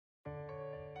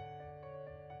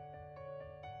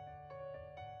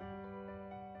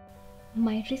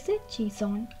My research is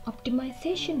on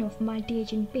optimization of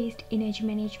multi-agent based energy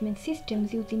management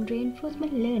systems using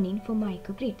reinforcement learning for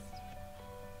microgrids.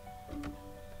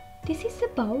 This is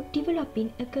about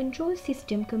developing a control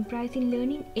system comprising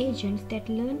learning agents that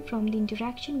learn from the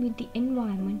interaction with the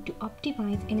environment to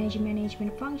optimize energy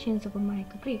management functions of a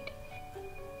microgrid.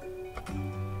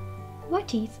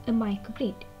 What is a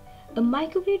microgrid? A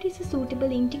microgrid is a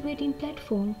suitable integrating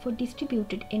platform for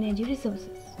distributed energy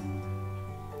resources.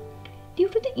 Due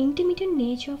to the intermittent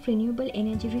nature of renewable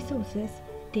energy resources,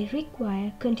 they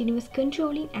require continuous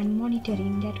controlling and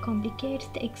monitoring that complicates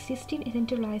the existing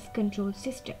centralized control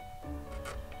system.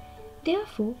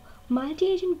 Therefore,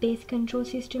 multi-agent based control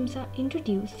systems are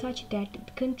introduced such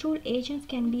that control agents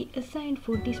can be assigned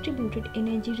for distributed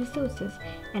energy resources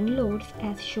and loads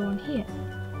as shown here.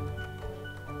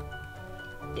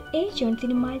 The agents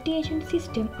in a multi-agent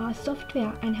system are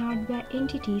software and hardware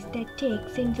entities that take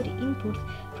sensory inputs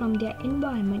from their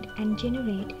environment and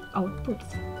generate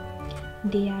outputs.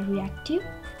 They are reactive,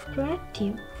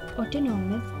 proactive,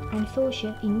 autonomous, and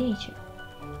social in nature.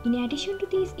 In addition to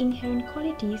these inherent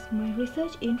qualities, my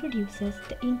research introduces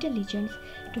the intelligence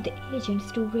to the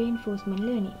agents through reinforcement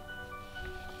learning.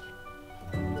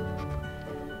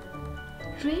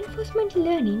 Reinforcement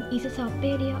learning is a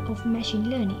sub-area of machine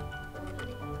learning.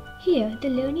 Here, the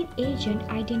learning agent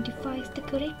identifies the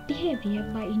correct behavior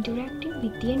by interacting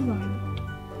with the environment.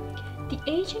 The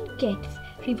agent gets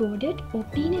rewarded or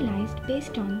penalized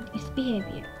based on its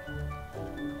behavior.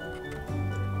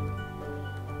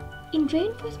 In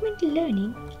reinforcement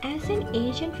learning, as an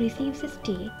agent receives a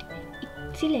state,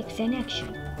 it selects an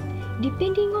action.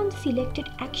 Depending on the selected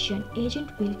action,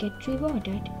 agent will get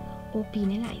rewarded or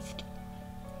penalized.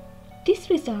 This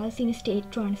results in a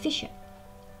state transition.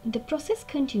 The process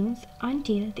continues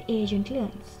until the agent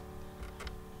learns.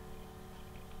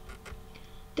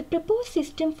 The proposed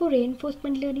system for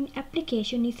reinforcement learning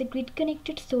application is a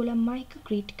grid-connected solar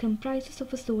microgrid comprises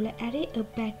of a solar array, a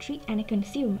battery, and a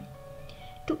consumer.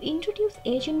 To introduce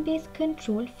agent-based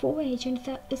control, 4 agents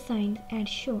are assigned as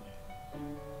shown.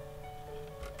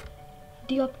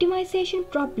 The optimization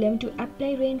problem to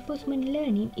apply reinforcement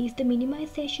learning is the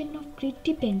minimization of grid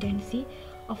dependency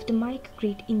of the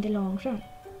microgrid in the long run.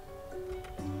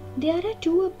 There are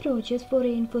 2 approaches for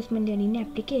reinforcement learning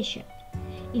application.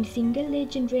 In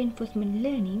single-agent reinforcement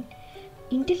learning,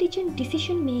 intelligent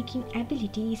decision-making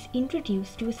ability is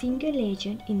introduced to a single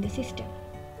agent in the system.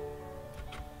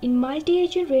 In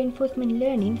multi-agent reinforcement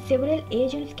learning, several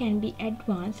agents can be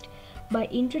advanced by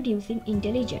introducing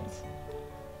intelligence.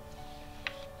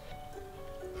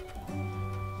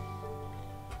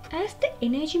 As the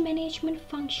energy management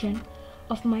function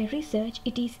of my research,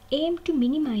 it is aimed to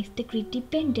minimize the grid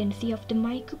dependency of the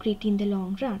microgrid in the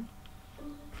long run.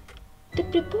 The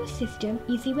proposed system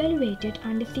is evaluated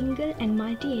under single and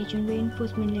multi-agent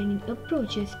reinforcement learning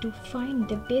approaches to find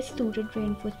the best suited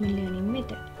reinforcement learning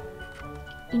method.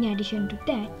 In addition to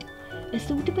that, a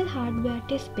suitable hardware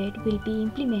testbed will be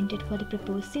implemented for the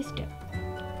proposed system.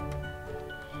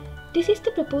 This is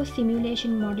the proposed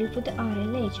simulation model for the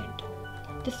RL agent.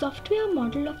 The software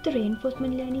model of the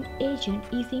reinforcement learning agent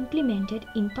is implemented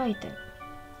in Python.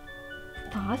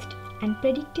 Past and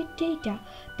predicted data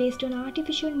based on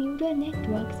artificial neural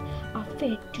networks are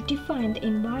fed to define the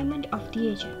environment of the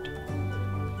agent.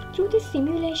 Through this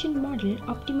simulation model,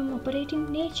 optimum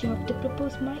operating nature of the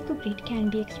proposed microgrid can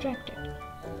be extracted.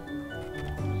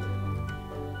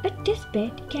 A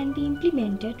testbed can be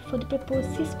implemented for the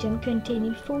proposed system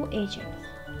containing 4 agents.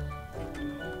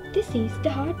 This is the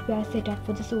hardware setup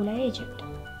for the solar agent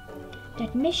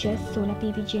that measures solar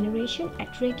PV generation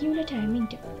at regular time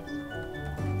intervals.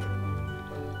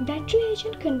 Battery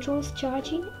agent controls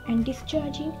charging and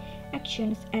discharging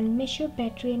actions and measure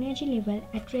battery energy level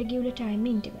at regular time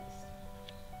intervals.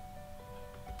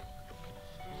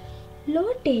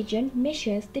 Load agent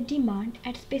measures the demand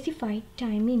at specified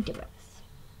time intervals.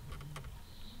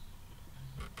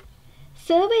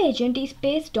 Server agent is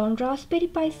based on Raspberry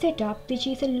Pi setup, which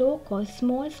is a low-cost,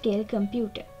 small-scale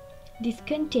computer. This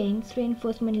contains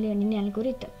reinforcement learning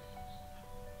algorithm.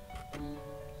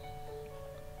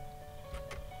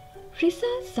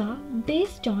 Results are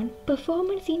based on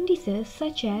performance indices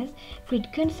such as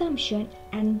grid consumption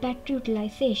and battery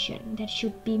utilization that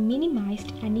should be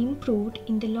minimized and improved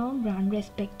in the long run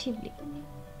respectively.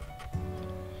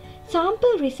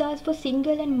 Sample results for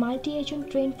single and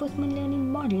multi-agent reinforcement learning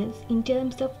models in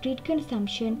terms of grid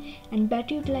consumption and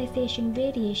battery utilization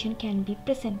variation can be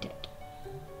presented.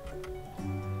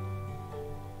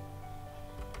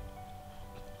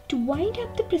 To wind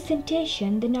up the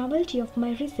presentation, the novelty of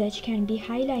my research can be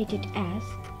highlighted as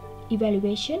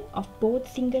evaluation of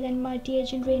both single and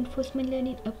multi-agent reinforcement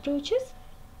learning approaches,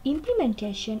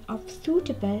 implementation of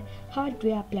suitable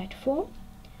hardware platform,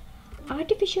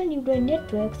 artificial neural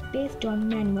networks based on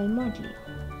manual modeling.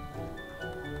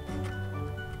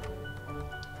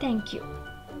 Thank you.